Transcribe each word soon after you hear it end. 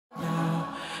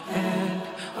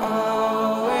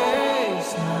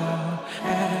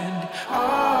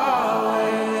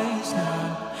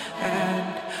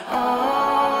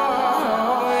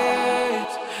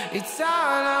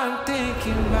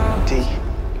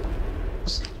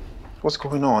What's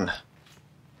going on?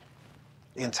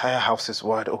 The entire house is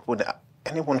wide open.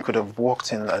 Anyone could have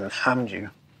walked in and harmed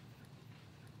you.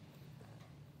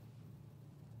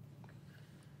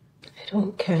 I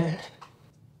don't care.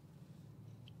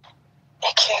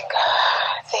 King,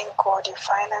 thank God you're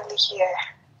finally here.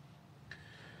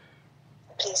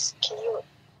 Please, can you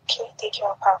take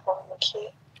your part for me,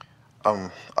 okay?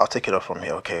 I'll take it up from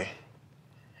here, okay?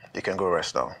 You can go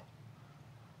rest now.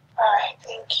 Alright,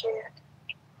 thank you.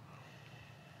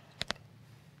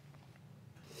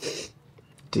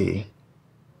 Dee,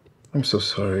 I'm so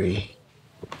sorry.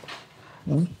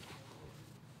 I'm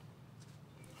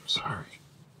sorry.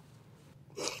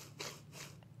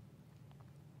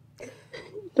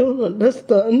 Don't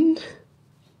understand.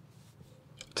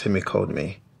 Timmy called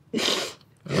me.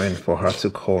 When for her to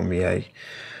call me, I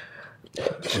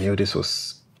knew this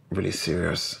was really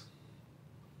serious.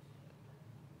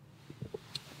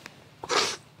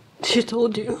 She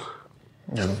told you?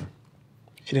 No,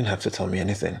 she didn't have to tell me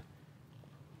anything.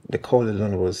 The call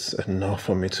alone was enough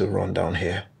for me to run down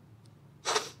here.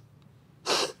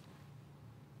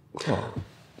 Oh.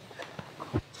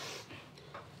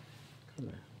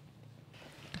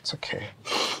 It's okay.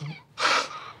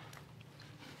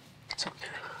 It's okay.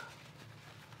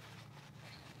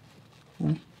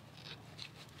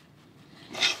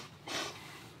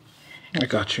 I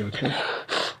got you, okay?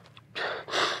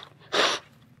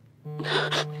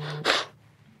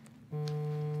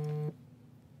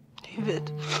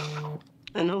 David,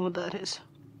 I know what that is.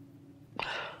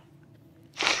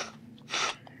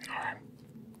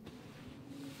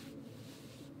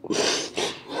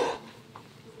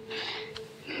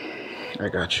 I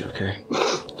got you, okay?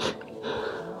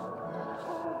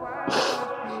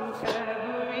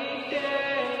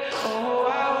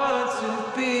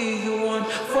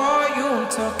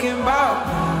 Talking about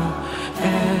now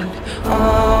and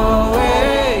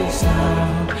always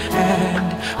now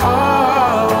and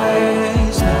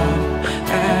always now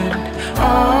and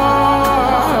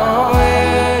always.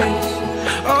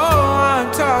 Oh, I'm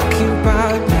talking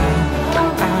about now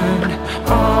and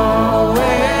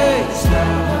always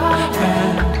now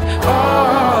and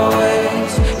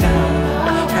always now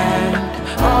and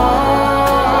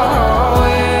always.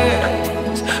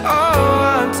 Oh,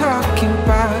 I'm talking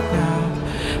about now.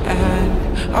 And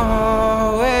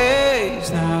always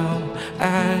now,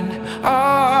 and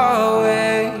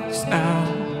always now,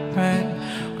 and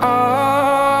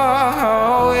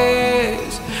always.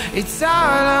 It's all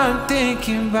I'm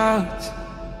thinking about.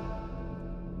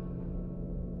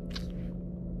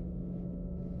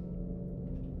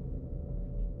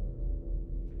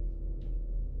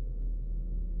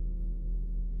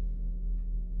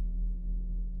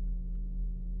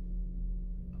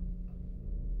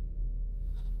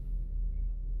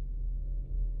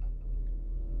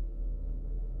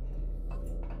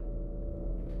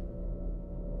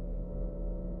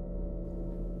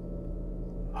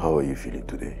 How are you feeling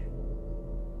today?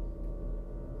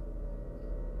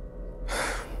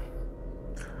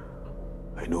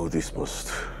 I know this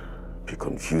must be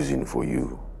confusing for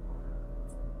you.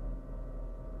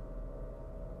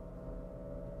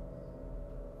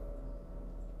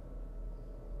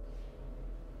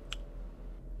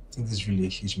 I think this is really a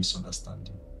huge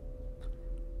misunderstanding.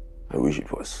 I wish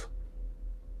it was.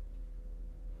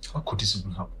 How could this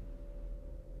even happen?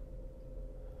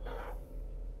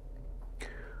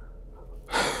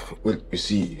 Well, you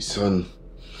see, son,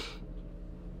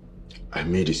 I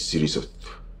made a series of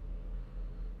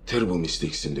terrible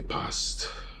mistakes in the past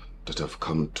that have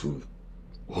come to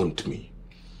haunt me.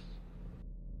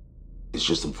 It's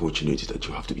just unfortunate that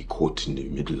you have to be caught in the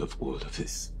middle of all of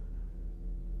this.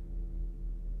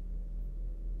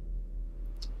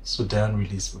 So Diane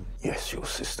released me? Yes, your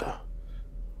sister.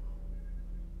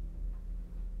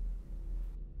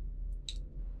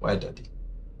 Why, Daddy?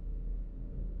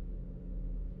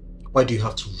 Why do you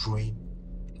have to ruin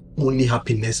only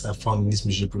happiness I found in this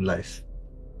miserable life?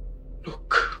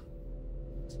 Look,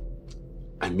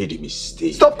 I made a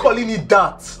mistake. Stop calling it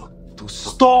that!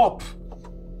 Stop!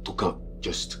 Toka,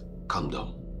 just calm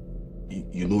down.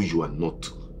 You know you are not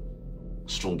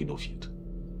strong enough yet.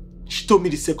 She told me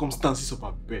the circumstances of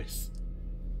her birth.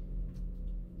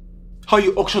 How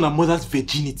you auctioned her mother's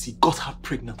virginity, got her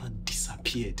pregnant and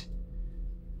disappeared.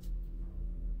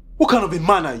 What kind of a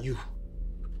man are you?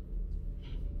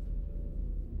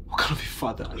 What kind of a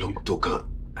father are you? Look, Toka,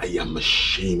 I am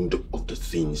ashamed of the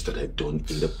things that I've done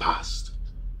in the past.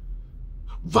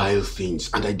 Vile things,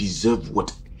 and I deserve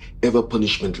whatever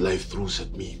punishment life throws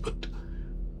at me, but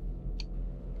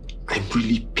I'm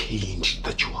really pained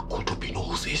that you are caught up in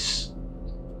all this.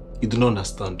 You do not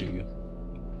understand, do you?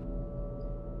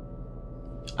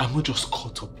 I'm not just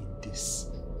caught up in this.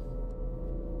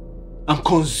 I'm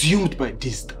consumed by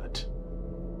this, Dad.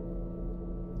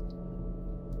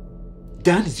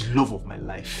 Diane is the love of my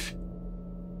life.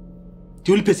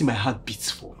 The only person my heart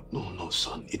beats for. No,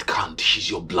 son. It can't. She's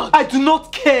your blood. I do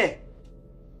not care.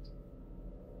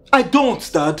 I don't,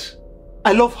 Dad.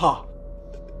 I love her.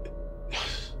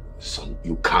 Son,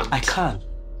 you can't. I can.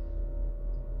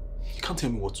 You can't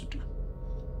tell me what to do.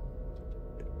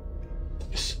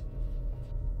 Listen.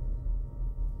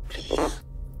 Please.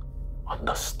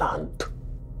 Understand.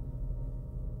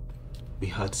 We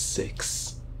had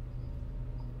sex.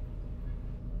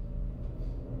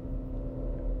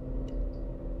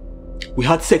 We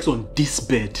had sex on this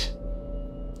bed.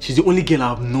 She's the only girl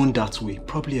I've known that way.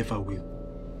 Probably ever will.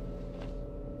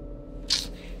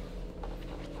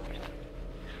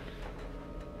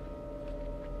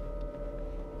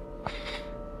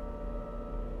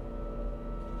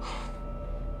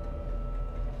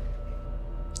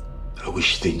 I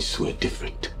wish things were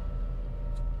different.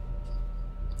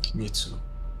 Me too.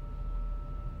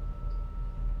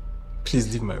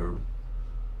 Please leave my room.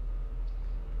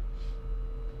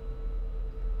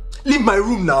 Leave my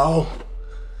room now!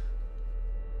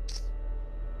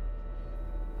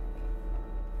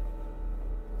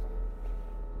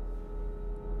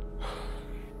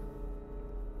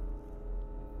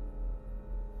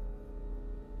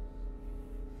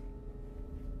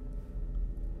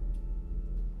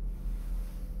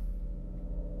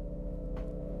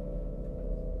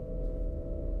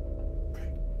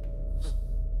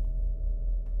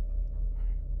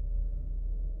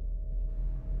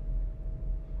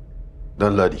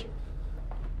 Laddie.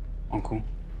 Uncle.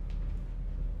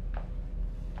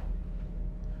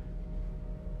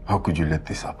 How could you let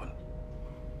this happen?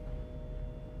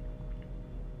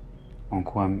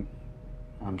 Uncle,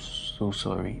 I'm so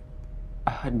sorry.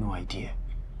 I had no idea.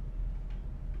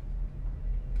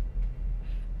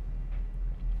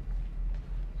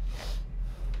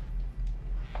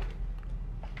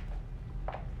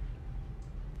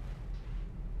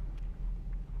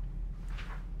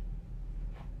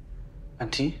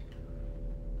 Auntie?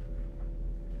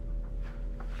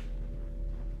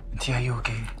 Auntie, are you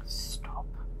okay? Stop.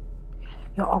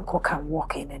 Your uncle can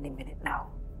walk in any minute now.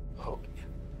 Oh,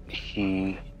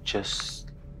 he just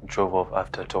drove off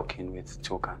after talking with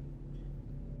Tokan.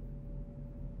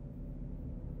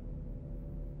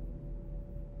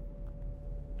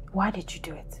 Why did you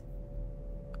do it?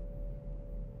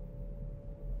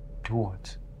 Do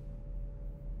what?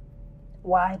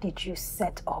 Why did you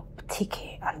set up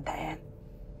Tiki and Diane?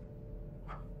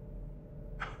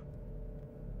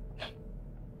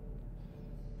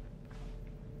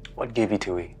 What gave it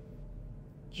away?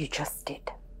 You just did.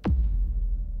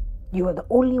 You were the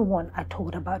only one I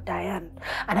told about Diane,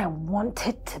 and I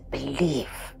wanted to believe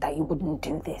that you wouldn't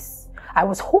do this. I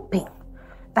was hoping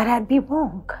that I'd be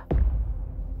wrong.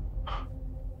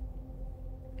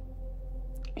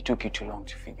 It took you too long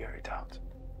to figure it out.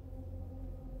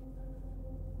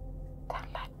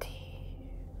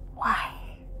 Why?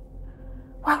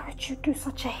 Why would you do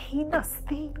such a heinous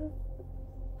thing?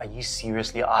 Are you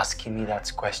seriously asking me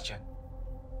that question?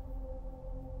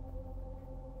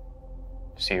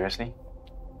 Seriously?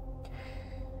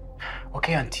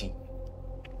 Okay, Auntie.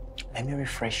 Let me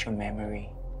refresh your memory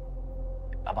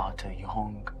about a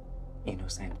young,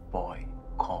 innocent boy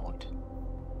called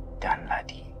Dan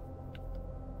Laddie.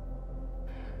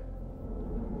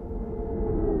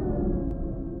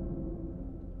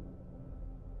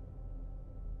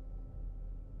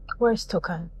 Where's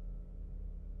Tokan?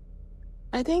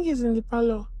 I think he's in the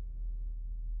parlor.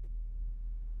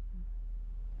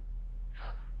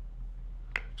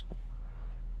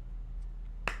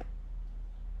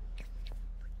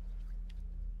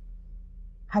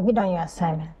 Have you done your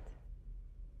assignment?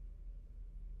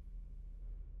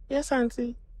 Yes,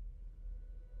 Auntie.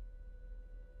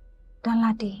 Dan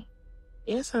Laddie.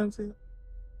 Yes, Auntie.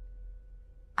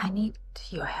 I need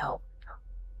your help.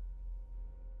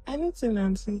 Anything,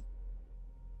 Auntie.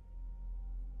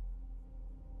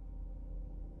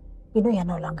 You know you're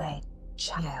no longer a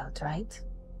child, right?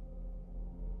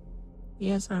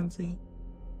 Yes, Auntie.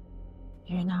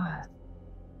 You're now a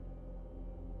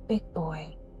big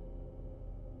boy.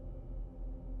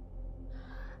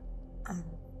 And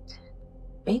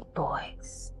big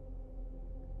boys,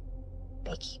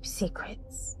 they keep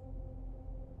secrets.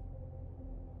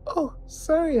 Oh,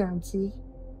 sorry, Auntie.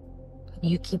 Can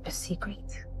you keep a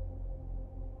secret?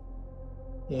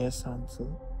 Yes, Auntie.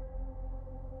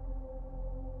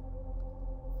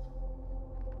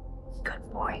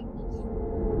 Good boy.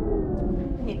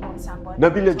 You want somebody?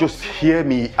 Nabila, just hear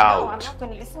me No, I'm out. not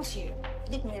going to listen to you.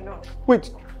 Leave me alone.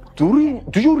 Wait,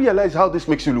 Do you realize how this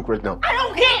makes you look right now? I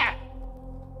don't care!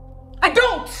 I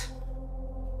don't!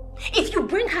 If you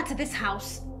bring her to this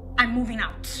house, I'm moving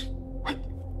out.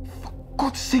 For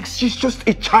God's sake, she's just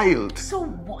a child. So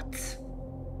what?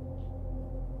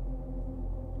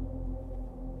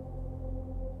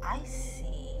 I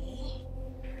see.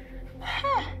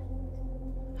 Huh.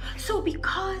 So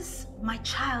because my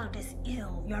child is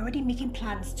ill, you're already making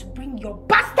plans to bring your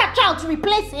bastard child to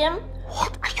replace him?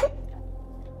 What are you...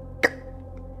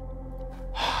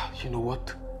 You know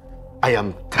what? I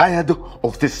am tired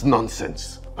of this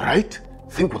nonsense, alright?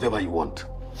 Think whatever you want.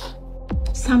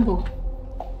 Sambo,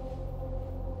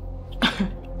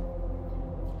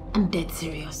 I'm dead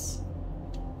serious.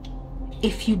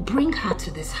 If you bring her to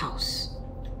this house,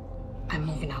 I'm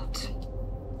moving out.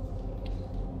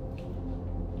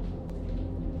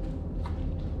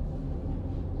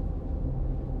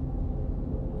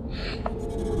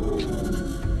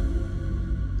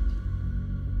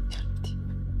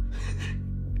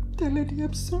 Lady,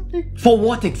 I'm sorry. For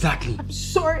what exactly? I'm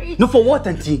sorry. No, for what,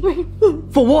 Auntie?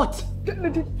 For what?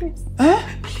 Lady, please. Huh?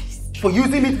 Please. For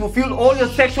using me to fulfill all your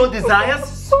sexual desires? I'm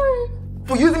sorry.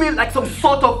 For using me like some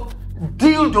sort of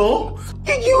dildo?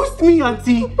 You used me,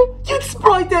 Auntie. You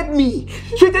exploited me.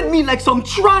 Treated me like some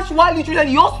trash while you treated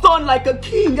your son like a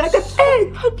king, like a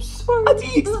egg. I'm sorry. Auntie,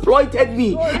 you exploited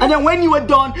me. And then when you were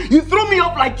done, you threw me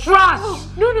up like trash.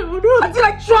 No. Auntie,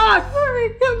 like trash.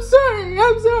 I'm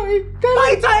sorry.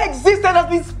 My entire existence has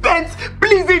been spent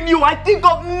pleasing you. I think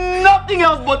of nothing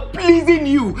else but pleasing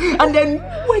you. And then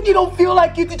when you don't feel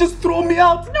like it, you just throw me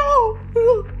out. No.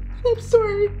 I'm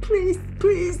sorry. Please.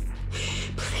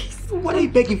 What are you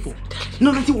begging for?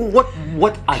 No, Auntie,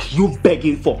 what are you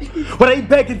begging for? What are you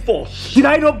begging for? Did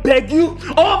I not beg you?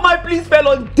 All my pleas fell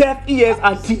on deaf ears,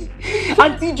 Auntie.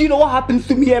 Auntie, do you know what happens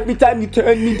to me every time you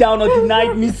turn me down or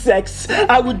denied me sex?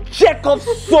 I would check off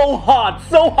so hard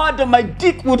that my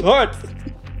dick would hurt.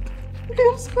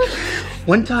 I'm sorry.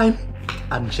 One time,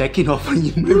 I'm checking off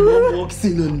and my mom walks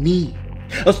in on me.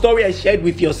 A story I shared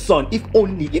with your son. If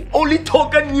only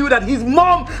Token knew that his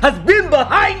mom has been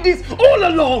behind this all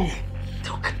along.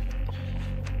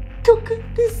 Token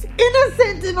is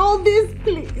innocent in all this,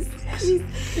 please.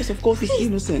 Yes, of course he's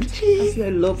innocent. I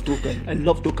love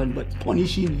Token, but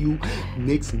punishing you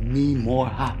makes me more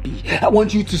happy. I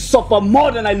want you to suffer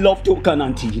more than I love Token,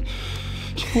 Auntie. Do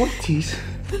you know what it is?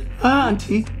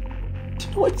 Auntie? Do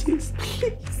you know what it is?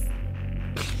 Please.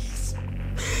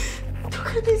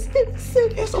 Token is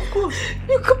innocent. Yes, of course.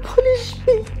 You can punish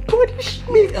me.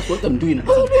 That's what I'm doing,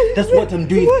 Auntie. That's what I'm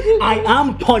doing. I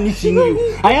am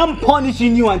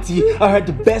punishing you, Auntie. I heard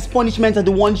the best punishments are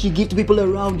the ones you give to people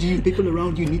around you. People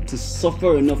around you need to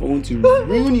suffer enough. I want to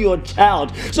ruin your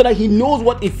child so that he knows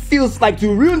what it feels like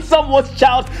to ruin someone's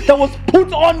child that was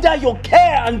put under your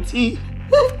care, Auntie.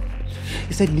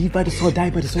 He said, live by the sword, die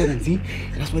by the sword, Auntie.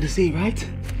 That's what they say, right?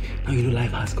 Now you know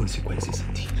life has consequences,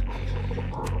 Auntie.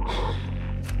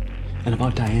 And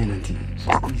about Diane, Auntie,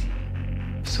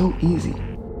 so easy.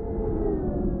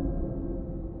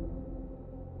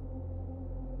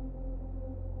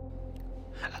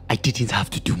 I didn't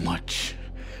have to do much.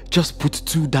 Just put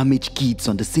 2 damaged kids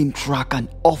on the same track and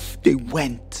off they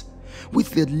went,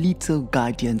 with their little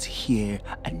guardians here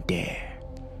and there.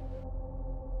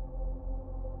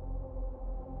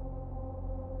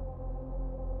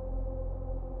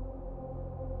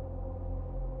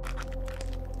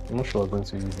 I'm not sure I'm going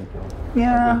to use it now.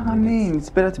 Yeah, I mean, it's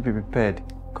better to be prepared.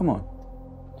 Come on.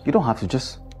 You don't have to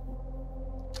just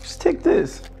take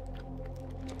this.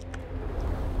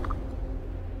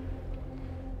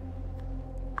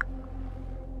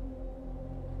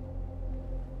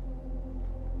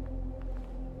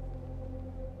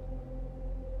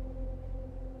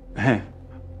 Hey,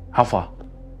 how far?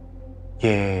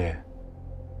 Yeah.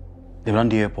 They run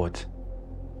the airport.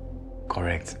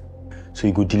 Correct. So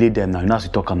you go delay them now. You know how to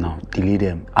talk them now. Delay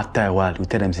them. After a while, we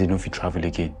tell them say no, if you travel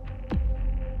again.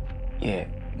 Yeah,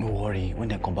 no worry. When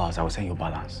they come back, I will send you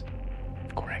balance.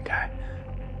 Correct guy.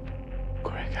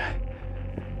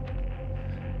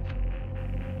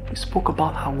 We spoke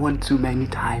about her one too many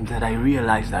times that I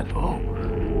realized that,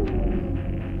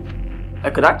 I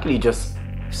could actually just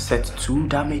set 2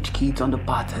 damaged kids on the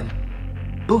pattern.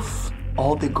 Poof!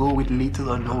 All they go with little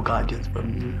or no guardians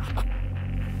from me.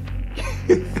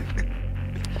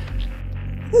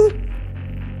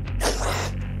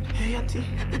 Hey, Auntie,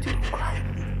 don't cry.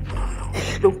 No.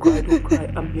 Don't cry.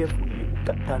 I'm here for you.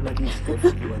 That lady is there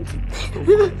for you, Auntie. Don't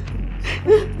cry.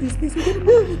 Please, you don't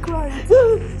make me cry.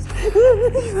 Please,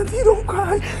 Auntie, don't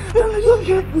cry. That lady, I'm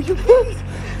here for you.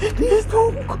 Please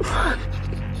don't cry.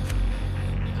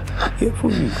 I'm here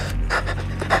for you.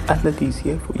 Danladi's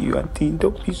here for you, Auntie.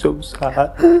 Don't be so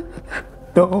sad.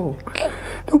 No.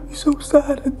 Don't be so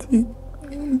sad, Auntie.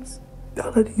 Please.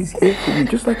 Danladi's here for you,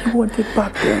 just like you wanted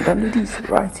back then. Danladi's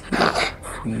right here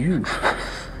for you.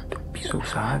 Don't be so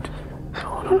sad.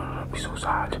 No, don't be so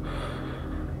sad.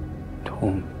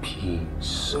 Don't be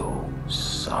so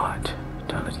sad.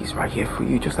 Danladi's right here for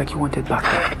you, just like you wanted back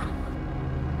then.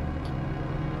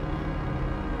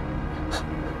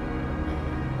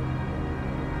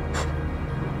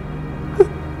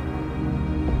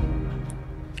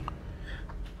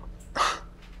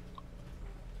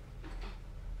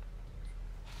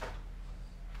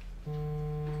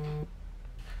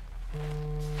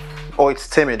 Oh, it's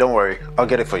Timmy, don't worry. I'll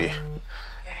get it for you.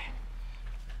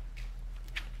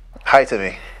 Hi,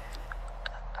 Timmy.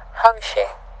 How is she?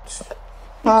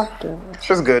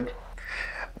 She's good.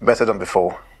 Better than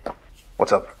before.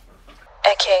 What's up?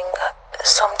 King,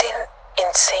 something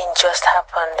insane just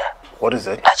happened. What is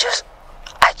it? I just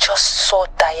saw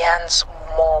Diane's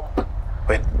mom.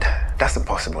 Wait, that's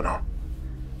impossible now.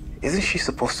 Isn't she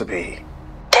supposed to be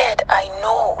Dead, I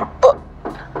know, but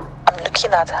I'm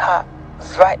looking at her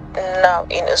right now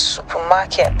in a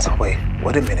supermarket. Wait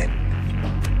a minute.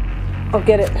 I'll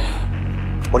get it.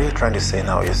 What are you trying to say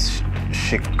now? Is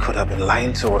she could have been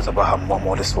lying to us about her mom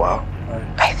all this while?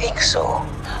 I think so.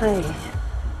 Hi.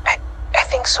 I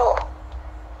think so.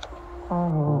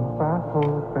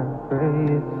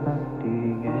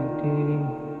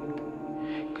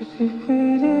 Cause if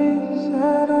it is,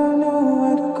 I don't know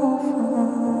where to go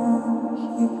from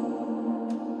here.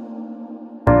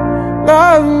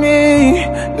 Love me,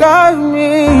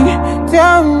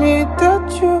 tell me that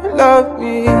you love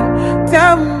me.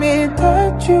 Tell me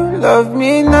that you love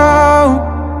me now.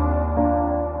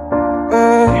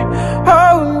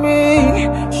 Hold me,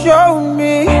 show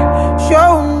me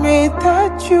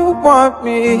that you want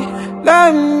me.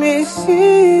 Let me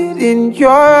see it in your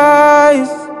eyes.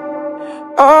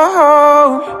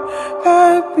 Oh,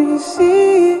 let me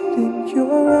see it in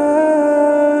your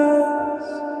eyes.